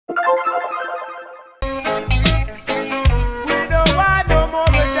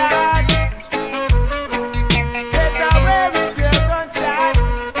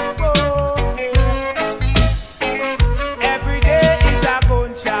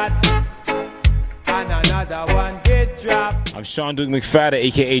I'm Shanduke Mcphatter,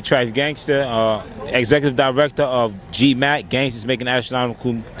 aka Trife Gangster, Executive Director of GMAC, Gangsters Making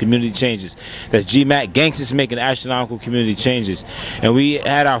Astronomical Community Changes. That's GMAC, Gangsters Making Astronomical Community Changes. And we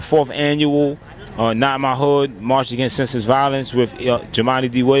had our 4th annual Not My Hood March Against Senseless Violence with Jamani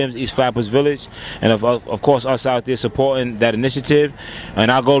D. Williams, East Flappers Village, and of course us out there supporting that initiative.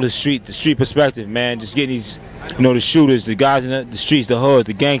 And I go to the street perspective, man, just getting these, the shooters, the guys in the streets, the hoods,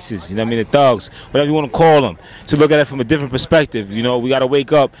 the gangsters, the thugs, whatever you want to call them, to look at it from a different perspective. We got to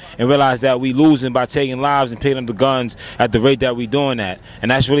wake up and realize that we losing by taking lives and picking up the guns at the rate that we doing that. And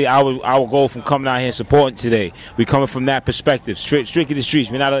that's really our goal from coming out here and supporting today. We coming from that perspective, strictly the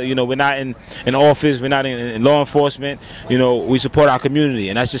streets. We're not, we're not in office, we're not in law enforcement. We support our community,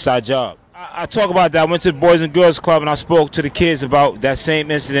 and that's just our job. I talk about that. I went to the Boys and Girls Club and I spoke to the kids about that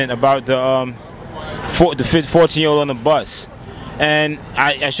same incident about the 14-year-old on the bus, and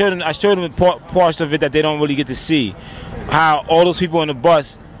I showed them parts of it that they don't really get to see. How all those people on the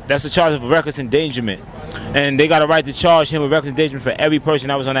bus, that's a charge of reckless endangerment, and they got a right to charge him with reckless endangerment for every person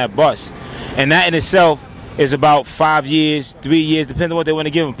that was on that bus, and that in itself is about 5 years, 3 years, depending on what they want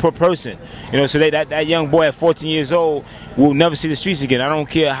to give him per person. So that young boy at 14 years old will never see the streets again. I don't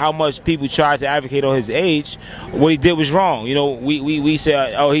care how much people try to advocate on his age. What he did was wrong. We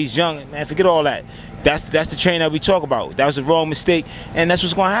say, oh, he's young. Man, forget all that. That's the train that we talk about. That was a wrong mistake, and that's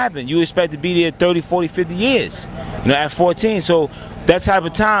what's going to happen. You expect to be there 30, 40, 50 years, at 14. So that type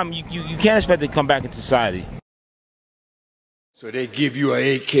of time, you can't expect to come back into society. So they give you an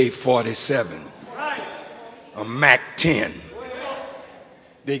AK-47. A MAC-10.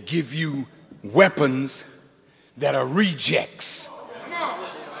 They give you weapons that are rejects.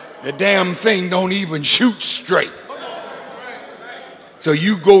 The damn thing don't even shoot straight. So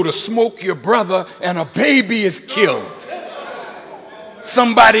you go to smoke your brother and a baby is killed.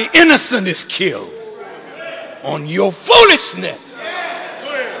 Somebody innocent is killed on your foolishness.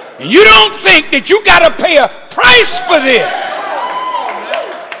 And you don't think that you gotta pay a price for this.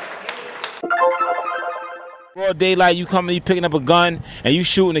 Broad daylight, you coming, you picking up a gun, and you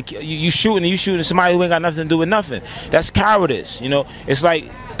shooting somebody who ain't got nothing to do with nothing. That's cowardice. It's like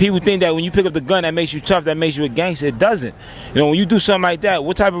people think that when you pick up the gun, that makes you tough, that makes you a gangster. It doesn't. When you do something like that,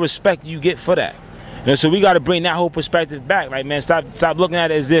 what type of respect do you get for that? So we got to bring that whole perspective back. Like, man, stop looking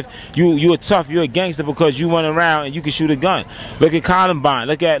at it as if you're tough, you're a gangster because you run around and you can shoot a gun. Look at Columbine.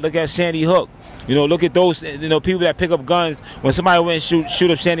 Look at Sandy Hook. Look at those, people that pick up guns. When somebody went and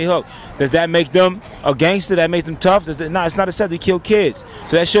shoot up Sandy Hook, does that make them a gangster? That makes them tough? No, it's not accepted to kill kids.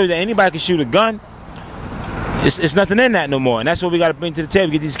 So that shows that anybody can shoot a gun. It's nothing in that no more. And that's what we got to bring to the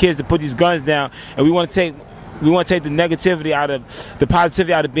table. Get these kids to put these guns down. And we want to take the negativity out of the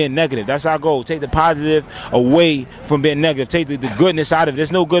positivity out of being negative. That's our goal. Take the positive away from being negative. Take the goodness out of it.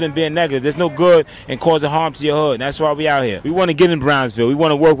 There's no good in being negative. There's no good in causing harm to your hood. And that's why we out here. We want to get in Brownsville. We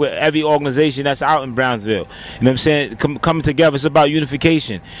want to work with every organization that's out in Brownsville. You know what I'm saying? Coming together. It's about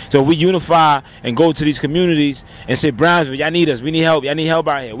unification. So if we unify and go to these communities and say, Brownsville, y'all need us. We need help. Y'all need help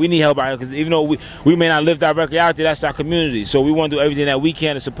out here. We need help out here. Because even though we may not live directly out there, that's our community. So we want to do everything that we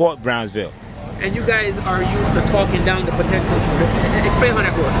can to support Brownsville. And you guys are used to talking down the potential. Explain how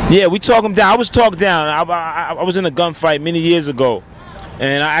that works. Yeah, we talk them down. I was talked down. I was in a gunfight many years ago,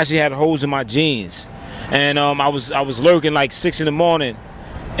 and I actually had holes in my jeans. And I was lurking like 6 in the morning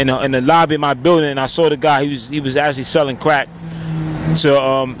in the lobby of my building, and I saw the guy. He was actually selling crack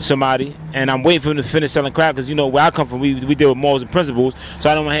to somebody, and I'm waiting for him to finish selling crack because where I come from, we deal with morals and principles.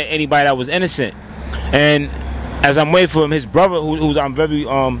 So I don't want to hit anybody that was innocent. And as I'm waiting for him, his brother, who's I'm very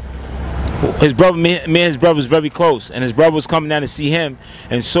his brother, me and his brother was very close, and his brother was coming down to see him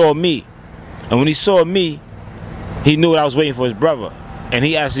and saw me. And when he saw me, he knew what I was waiting for his brother, and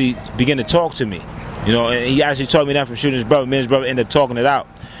he actually began to talk to me. And he actually talked me down from shooting his brother. Me and his brother ended up talking it out.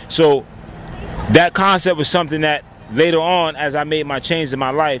 So that concept was something that later on, as I made my change in my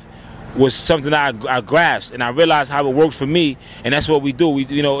life, was something that I grasped, and I realized how it works for me, and that's what we do.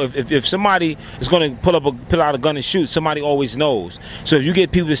 If somebody is going to pull out a gun and shoot, somebody always knows. So if you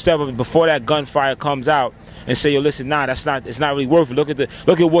get people to step up before that gunfire comes out and say, yo, listen, nah, it's not really worth it.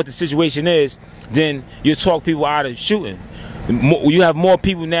 Look at what the situation is. Then you talk people out of shooting. You have more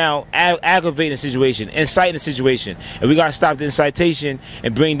people now aggravating the situation, inciting the situation, and we got to stop the incitation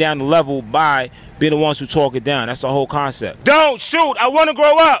and bring down the level by being the ones who talk it down. That's the whole concept. Don't shoot, I want to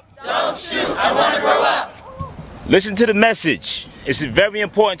grow up. Don't shoot, I want to grow up. Listen to the message. It's very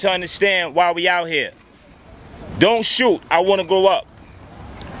important to understand why we out here. Don't shoot, I want to grow up.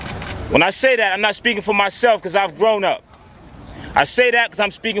 When I say that, I'm not speaking for myself because I've grown up. I say that because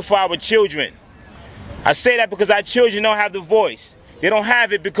I'm speaking for our children. I say that because our children don't have the voice. They don't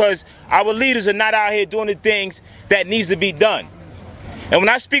have it because our leaders are not out here doing the things that needs to be done. And when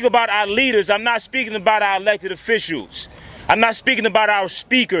I speak about our leaders, I'm not speaking about our elected officials. I'm not speaking about our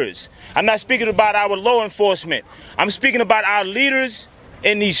speakers. I'm not speaking about our law enforcement. I'm speaking about our leaders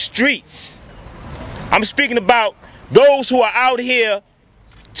in these streets. I'm speaking about those who are out here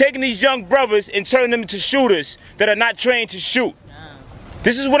taking these young brothers and turning them into shooters that are not trained to shoot.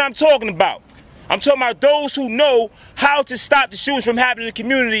 This is what I'm talking about. I'm talking about those who know how to stop the shootings from happening in the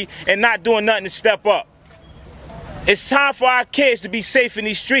community and not doing nothing to step up. It's time for our kids to be safe in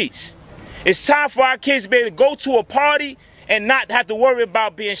these streets. It's time for our kids to be able to go to a party and not have to worry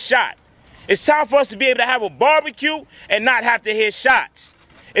about being shot. It's time for us to be able to have a barbecue and not have to hear shots.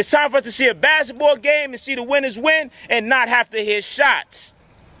 It's time for us to see a basketball game and see the winners win and not have to hear shots.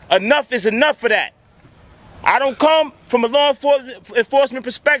 Enough is enough for that. I don't come from a law enforcement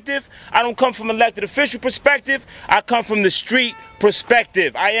perspective. I don't come from an elected official perspective. I come from the street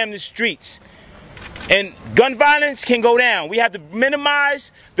perspective. I am the streets. And gun violence can go down. We have to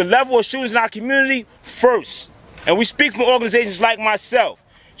minimize the level of shootings in our community first. And we speak from organizations like myself.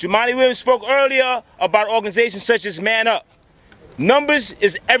 Jumaane Williams spoke earlier about organizations such as Man Up. Numbers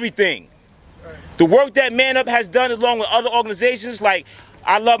is everything. The work that Man Up has done along with other organizations like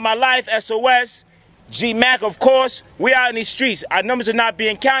I Love My Life, SOS, GMAC, of course, we are in these streets. Our numbers are not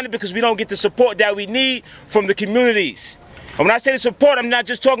being counted because we don't get the support that we need from the communities. And when I say the support, I'm not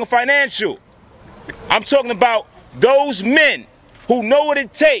just talking financial. I'm talking about those men who know what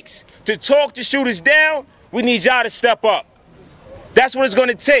it takes to talk the shooters down. We need y'all to step up. That's what it's going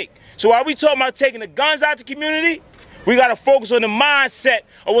to take. So while we talking about taking the guns out of the community, we got to focus on the mindset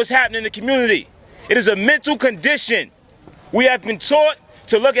of what's happening in the community. It is a mental condition. We have been taught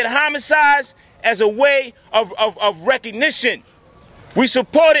to look at homicides as a way of recognition. We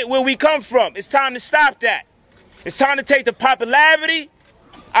support it where we come from. It's time to stop that. It's time to take the popularity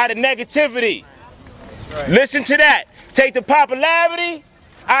out of negativity. Right. Listen to that. Take the popularity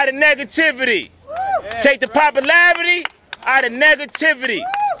out of negativity. Right. Take the popularity out of negativity.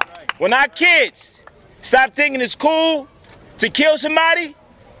 When our kids stop thinking it's cool to kill somebody,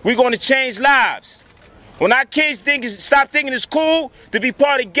 we're going to change lives. When our kids stop thinking it's cool to be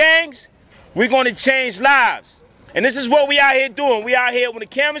part of gangs, we're going to change lives. And this is what we out here doing. We out here, when the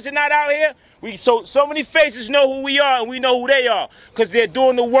cameras are not out here, so many faces know who we are and we know who they are because they're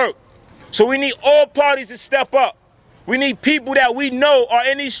doing the work. So we need all parties to step up. We need people that we know are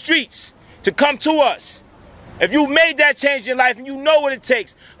in these streets to come to us. If you made that change in your life and you know what it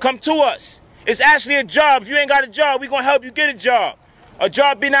takes, come to us. It's actually a job. If you ain't got a job, we're going to help you get a job. A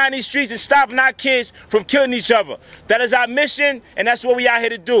job being out in these streets and stopping our kids from killing each other. That is our mission, and that's what we out here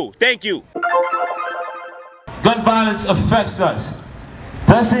to do. Thank you. Gun violence affects us.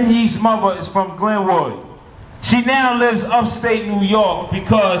 Dustin Yee's mother is from Glenwood. She now lives upstate New York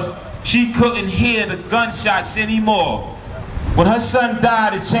because she couldn't hear the gunshots anymore. When her son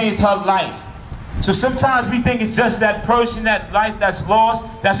died, it changed her life. So sometimes we think it's just that person, that life that's lost,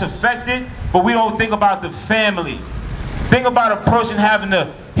 that's affected, but we don't think about the family. Think about a person having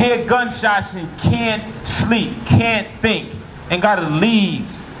to hear gunshots and can't sleep, can't think, and gotta leave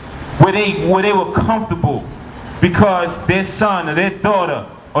where they were comfortable because their son or their daughter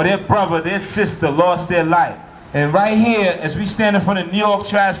or their brother, their sister lost their life. And right here, as we stand in front of New York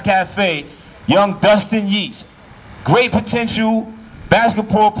Trash Cafe, young Dustin Yeats, great potential,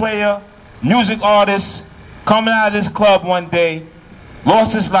 basketball player, music artist, coming out of this club one day,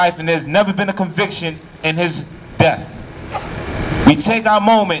 lost his life, and there's never been a conviction in his death. We take our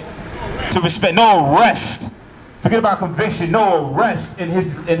moment to respect, no arrest. Forget about conviction, no arrest in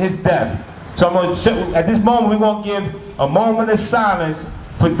his death. So I'm going to show, at this moment, we're going to give a moment of silence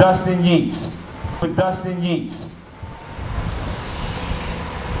for Dustin Yeats. For Dustin Yeats.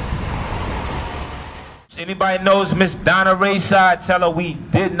 Anybody knows Miss Donna Rayside, tell her we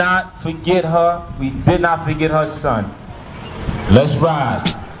did not forget her. We did not forget her son. Let's ride.